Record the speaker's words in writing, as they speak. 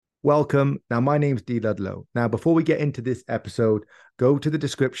Welcome. Now, my name's D. Ludlow. Now, before we get into this episode, go to the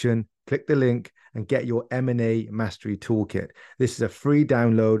description, click the link, and get your M&A Mastery Toolkit. This is a free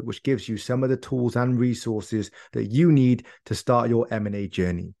download which gives you some of the tools and resources that you need to start your M&A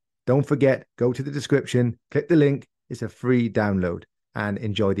journey. Don't forget, go to the description, click the link. It's a free download, and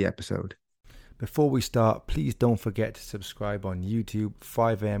enjoy the episode. Before we start, please don't forget to subscribe on YouTube,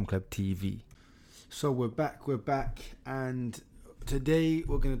 5am Club TV. So we're back, and today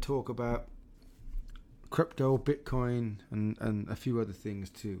we're going to talk about crypto, Bitcoin, and a few other things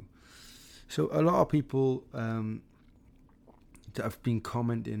too. So a lot of people that have been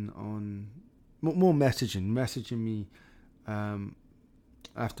commenting on, more messaging me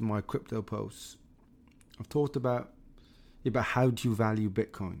after my crypto posts. I've talked about how do you value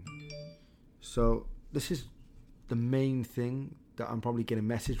Bitcoin. So this is the main thing that I'm probably getting a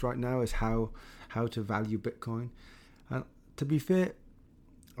message right now is how to value Bitcoin. And to be fair,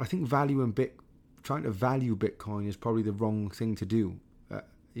 I think trying to value Bitcoin is probably the wrong thing to do.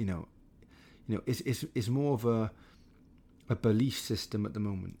 It's more of a belief system at the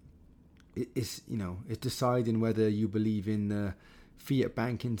moment. It's deciding whether you believe in the fiat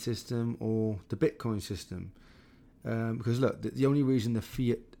banking system or the Bitcoin system. Because look, the only reason the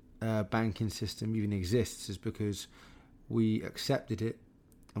fiat banking system even exists is because we accepted it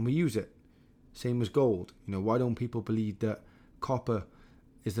and we use it. Same as gold. Why don't people believe that copper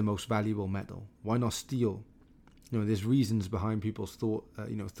is the most valuable metal? Why not steel? There's reasons behind people's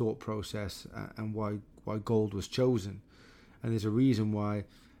thought process and why gold was chosen, and there's a reason why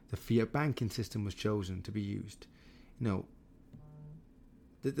the fiat banking system was chosen to be used. The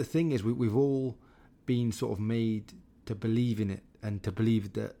thing is, we've all been sort of made to believe in it and to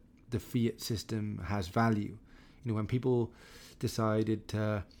believe that the fiat system has value. When people decided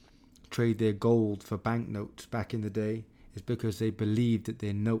to trade their gold for banknotes back in the day, is because they believed that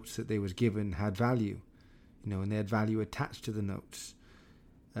their notes that they was given had value, and they had value attached to the notes,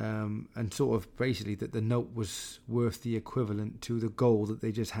 and sort of basically that the note was worth the equivalent to the gold that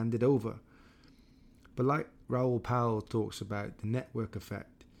they just handed over. But like Raoul Pal talks about, the network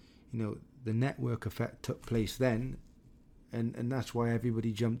effect, the network effect took place then, and that's why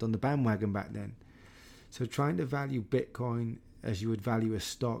everybody jumped on the bandwagon back then. So trying to value Bitcoin as you would value a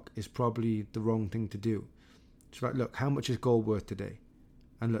stock is probably the wrong thing to do. It's like, look, how much is gold worth today?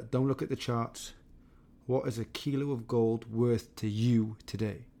 And look, don't look at the charts. What is a kilo of gold worth to you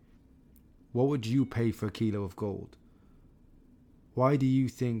today? What would you pay for a kilo of gold? Why do you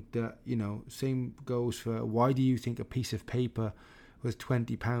think that, same goes for, why do you think a piece of paper with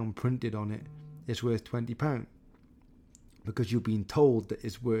 £20 printed on it is worth £20? Because you've been told that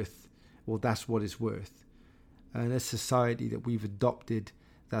it's worth, well, that's what it's worth. And as society that we've adopted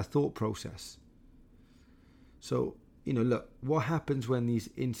that thought process. So, look, what happens when these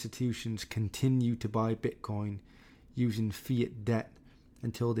institutions continue to buy Bitcoin using fiat debt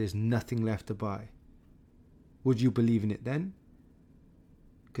until there's nothing left to buy? Would you believe in it then?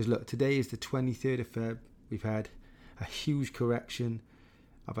 Because look, today is the 23rd of Feb. We've had a huge correction.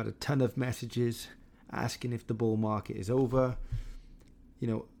 I've had a ton of messages asking if the bull market is over.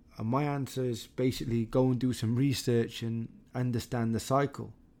 And my answer is basically go and do some research and understand the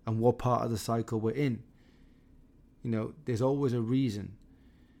cycle and what part of the cycle we're in. There's always a reason.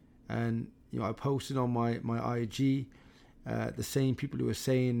 And, I posted on my IG, the same people who are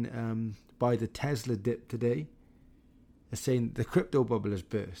saying buy the Tesla dip today are saying the crypto bubble has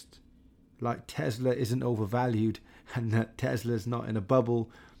burst. Like Tesla isn't overvalued and that Tesla's not in a bubble,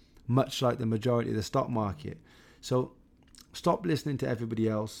 much like the majority of the stock market. So stop listening to everybody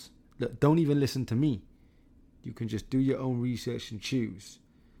else. Look, don't even listen to me. You can just do your own research and choose.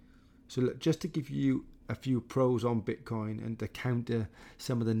 So look, just to give you a few pros on Bitcoin and to counter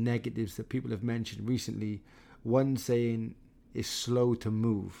some of the negatives that people have mentioned recently, one saying it's slow to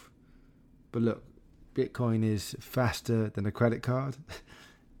move. But look, Bitcoin is faster than a credit card.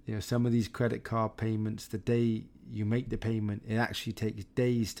 Some of these credit card payments, the day you make the payment, it actually takes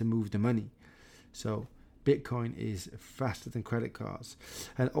days to move the money. So Bitcoin is faster than credit cards.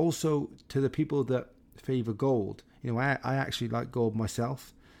 And also to the people that favor gold, I actually like gold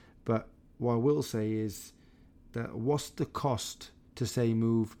myself, but what I will say is that what's the cost to say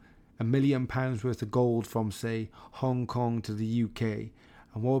move £1 million worth of gold from say Hong Kong to the UK,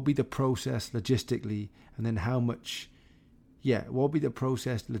 and what would be the process logistically, and then how much what would be the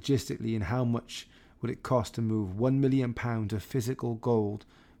process logistically and how much would it cost to move £1 million of physical gold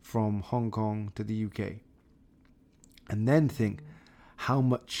from Hong Kong to the UK? And then think, how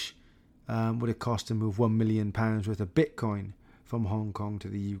much would it cost to move £1 million worth of Bitcoin from Hong Kong to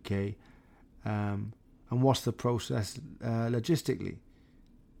the UK? And what's the process logistically?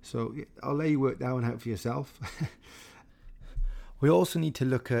 So I'll let you work that one out for yourself. We also need to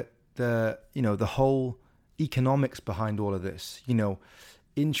look at the whole economics behind all of this.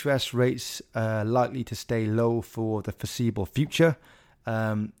 Interest rates are likely to stay low for the foreseeable future.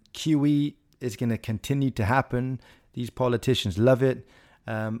 QE is going to continue to happen. These politicians love it.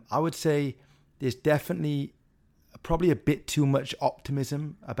 I would say there's definitely probably a bit too much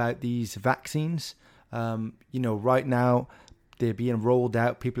optimism about these vaccines. Right now they're being rolled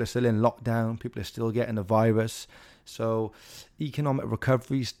out. People are still in lockdown. People are still getting the virus. So economic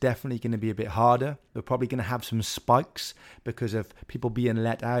recovery is definitely going to be a bit harder. We're probably going to have some spikes because of people being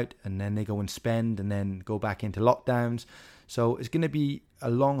let out and then they go and spend and then go back into lockdowns. So it's going to be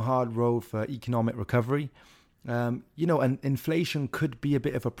a long, hard road for economic recovery. And inflation could be a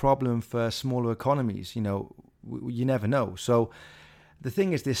bit of a problem for smaller economies. You never know. So the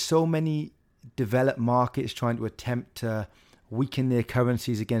thing is, there's so many developed markets trying to attempt to weaken their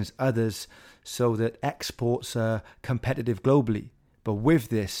currencies against others so that exports are competitive globally. But with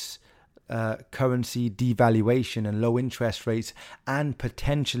this currency devaluation and low interest rates and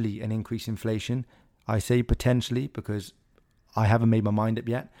potentially an increased inflation, I say potentially because I haven't made my mind up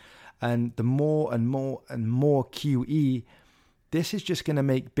yet, and the more and more and more QE, this is just going to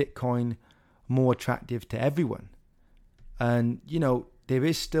make Bitcoin more attractive to everyone. And, there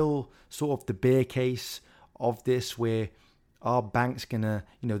is still sort of the bear case of this where are banks going to,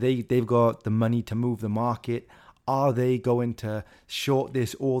 they've got the money to move the market. Are they going to short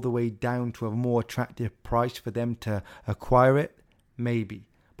this all the way down to a more attractive price for them to acquire it? Maybe.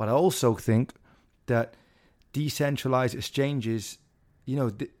 But I also think that decentralized exchanges,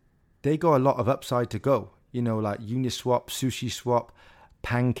 they got a lot of upside to go. Like Uniswap, SushiSwap,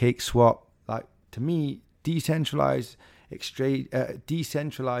 PancakeSwap. Like, to me, decentralized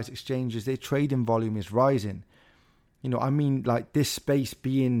exchanges, their trading volume is rising. Like this space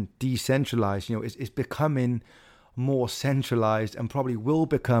being decentralized, it's becoming more centralized and probably will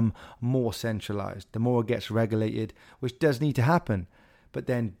become more centralized the more it gets regulated, which does need to happen. But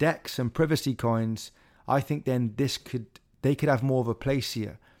then DEX and privacy coins, I think then they could have more of a place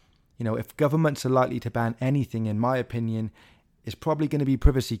here. If governments are likely to ban anything, in my opinion, it's probably going to be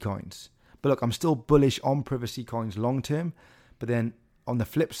privacy coins. But look, I'm still bullish on privacy coins long term. But then on the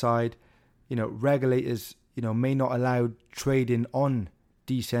flip side, regulators, may not allow trading on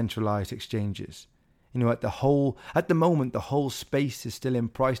decentralized exchanges. At the moment, the whole space is still in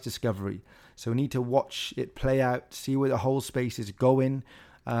price discovery. So we need to watch it play out, see where the whole space is going.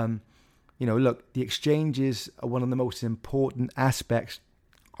 Look, the exchanges are one of the most important aspects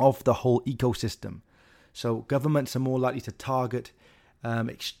of the whole ecosystem. So governments are more likely to target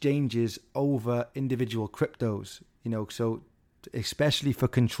exchanges over individual cryptos, so especially for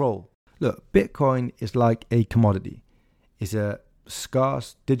control. Look, Bitcoin is like a commodity. It's a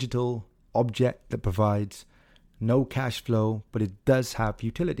scarce digital object that provides no cash flow, but it does have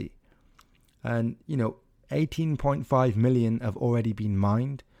utility. And, 18.5 million have already been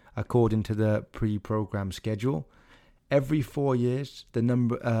mined according to the pre-programmed schedule. Every 4 years, the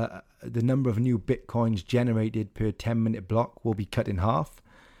number of new Bitcoins generated per 10-minute block will be cut in half.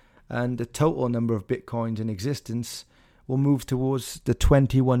 And the total number of Bitcoins in existence will move towards the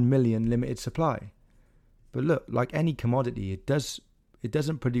 21 million limited supply. But look, like any commodity, it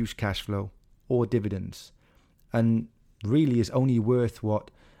doesn't produce cash flow or dividends, and really is only worth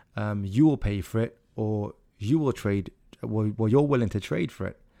what you will pay for it, or you will trade, or you're willing to trade for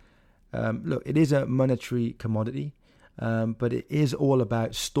it. Look, it is a monetary commodity, but it is all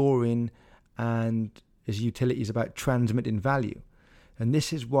about storing, and its utility is about transmitting value. And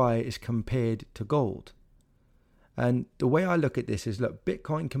this is why it's compared to gold. And the way I look at this is, look,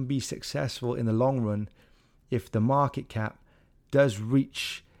 Bitcoin can be successful in the long run if the market cap does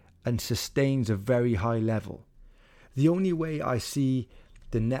reach and sustains a very high level. The only way I see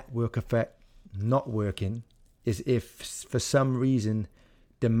the network effect not working is if for some reason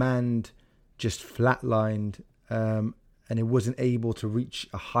demand just flatlined and it wasn't able to reach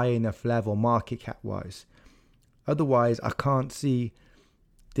a high enough level market cap wise. Otherwise, I can't see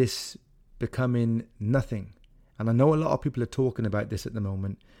this becoming nothing. And I know a lot of people are talking about this at the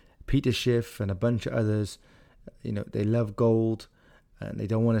moment. Peter Schiff and a bunch of others, they love gold and they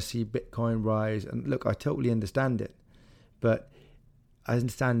don't want to see Bitcoin rise. And look, I totally understand it. But I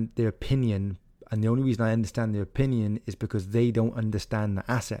understand their opinion. And the only reason I understand their opinion is because they don't understand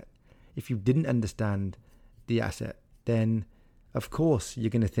the asset. If you didn't understand the asset, then of course you're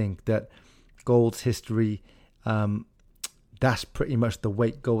going to think that gold's history, that's pretty much the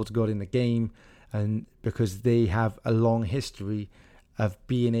weight gold's got in the game. And because they have a long history of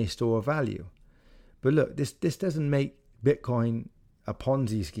being a store of value. But look, this doesn't make Bitcoin a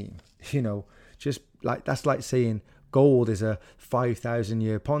Ponzi scheme. Just like that's like saying gold is a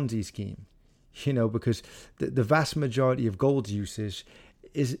 5,000-year Ponzi scheme. Because the vast majority of gold's usage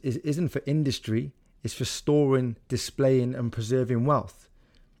isn't for industry. It's for storing, displaying, and preserving wealth.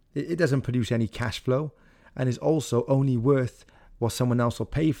 It doesn't produce any cash flow, and is also only worth what someone else will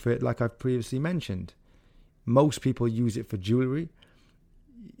pay for it, like I've previously mentioned. Most people use it for jewelry,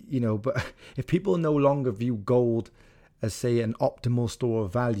 but if people no longer view gold as, say, an optimal store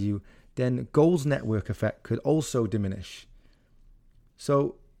of value, then gold's network effect could also diminish.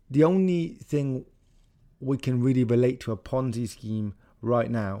 So the only thing we can really relate to a Ponzi scheme right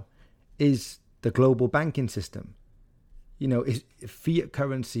now is the global banking system. Fiat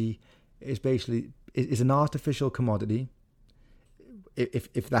currency is basically is an artificial commodity,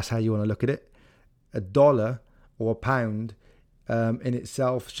 if that's how you want to look at it. A dollar or a pound in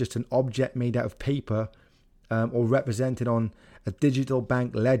itself is just an object made out of paper or represented on a digital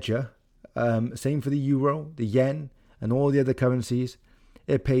bank ledger. Same for the euro, the yen, and all the other currencies.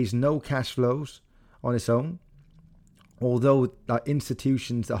 It pays no cash flows on its own, although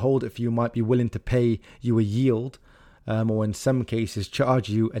institutions that hold it for you might be willing to pay you a yield, or in some cases charge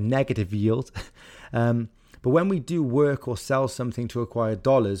you a negative yield. But when we do work or sell something to acquire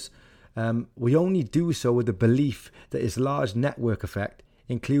dollars, we only do so with the belief that its large network effect,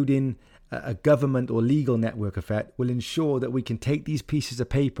 including a government or legal network effect, will ensure that we can take these pieces of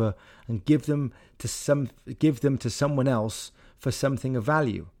paper and give them to someone else for something of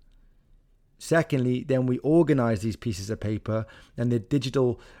value. Secondly, then we organize these pieces of paper and the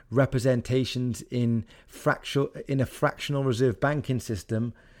digital representations in a fractional reserve banking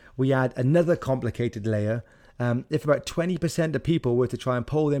system. We add another complicated layer. If about 20% of people were to try and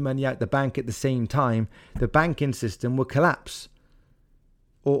pull their money out the bank at the same time, the banking system would collapse.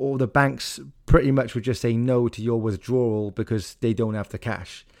 Or the banks pretty much would just say no to your withdrawal because they don't have the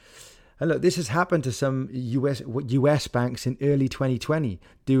cash. And look, this has happened to some US banks in early 2020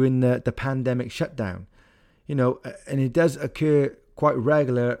 during the pandemic shutdown. And it does occur quite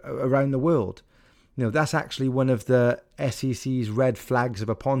regular around the world. That's actually one of the SEC's red flags of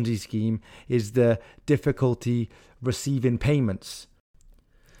a Ponzi scheme, is the difficulty receiving payments.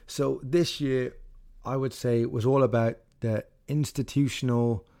 So this year, I would say, was all about the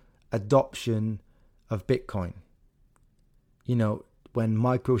institutional adoption of Bitcoin. When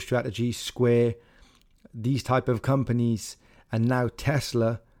MicroStrategy, Square, these type of companies, and now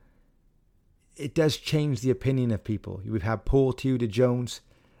Tesla, it does change the opinion of people. We've had Paul Tudor Jones,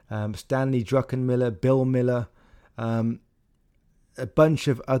 Stanley Druckenmiller, Bill Miller, a bunch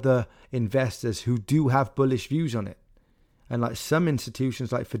of other investors who do have bullish views on it. And like some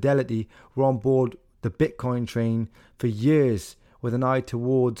institutions like Fidelity were on board the Bitcoin train for years with an eye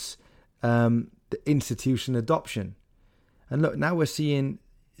towards the institution adoption. And look, now we're seeing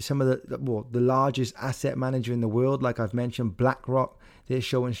some of the largest asset manager in the world, like I've mentioned, BlackRock, they're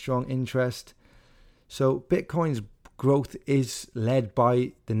showing strong interest. So Bitcoin's growth is led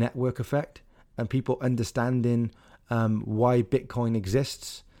by the network effect and people understanding why Bitcoin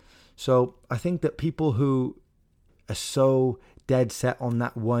exists. So I think that people who are so dead set on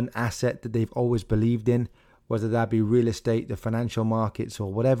that one asset that they've always believed in, whether that be real estate, the financial markets,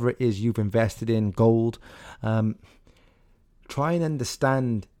 or whatever it is you've invested in, gold, try and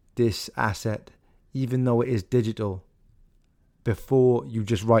understand this asset, even though it is digital, before you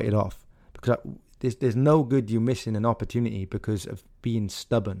just write it off. Because there's no good you missing an opportunity because of being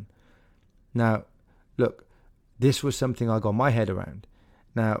stubborn. Now, look, this was something I got my head around.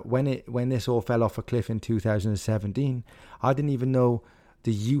 Now, when this all fell off a cliff in 2017, I didn't even know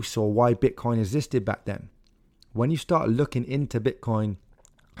the use or why Bitcoin existed back then. When you start looking into Bitcoin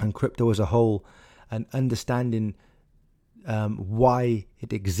and crypto as a whole and understanding why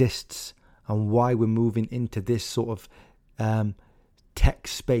it exists and why we're moving into this sort of tech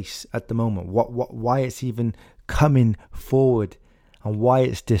space at the moment, why it's even coming forward, and why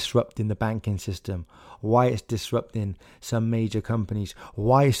it's disrupting the banking system, why it's disrupting some major companies,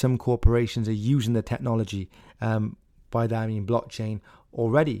 why some corporations are using the technology, by that I mean blockchain,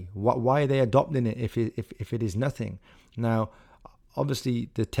 already. Why are they adopting it if it is nothing? Now,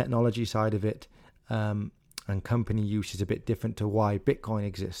 obviously the technology side of it and company use is a bit different to why Bitcoin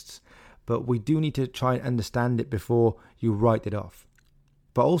exists, but we do need to try and understand it before you write it off.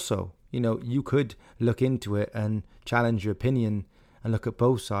 But also, you could look into it and challenge your opinion and look at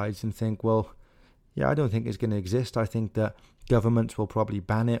both sides and think, well, yeah, I don't think it's going to exist. I think that governments will probably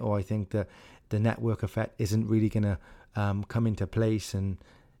ban it, or I think that the network effect isn't really going to come into place, and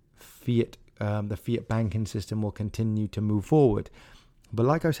the fiat banking system will continue to move forward. But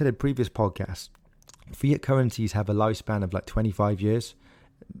like I said in previous podcasts, Fiat currencies have a lifespan of like 25 years,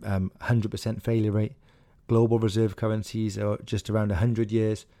 100% failure rate. Global reserve currencies are just around 100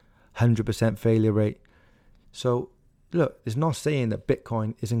 years, 100% failure rate. So look, it's not saying that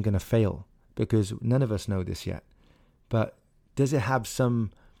Bitcoin isn't going to fail, because none of us know this yet. But does it have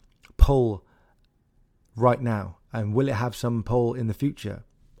some pull right now? And will it have some pull in the future?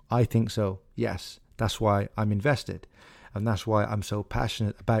 I think so, yes. That's why I'm invested. And that's why I'm so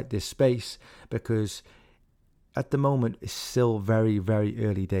passionate about this space, because at the moment it's still very, very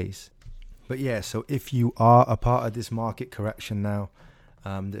early days. But yeah, so if you are a part of this market correction now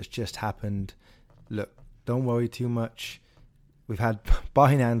that's just happened, look, don't worry too much. We've had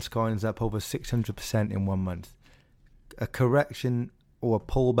Binance coins up over 600% in 1 month. A correction or a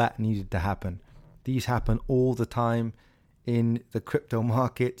pullback needed to happen. These happen all the time in the crypto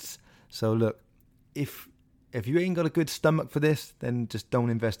markets. So look, if you ain't got a good stomach for this, then just don't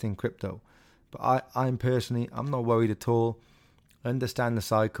invest in crypto. But I'm not worried at all. Understand the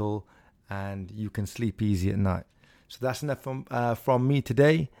cycle, and you can sleep easy at night. So that's enough from me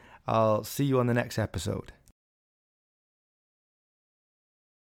today. I'll see you on the next episode.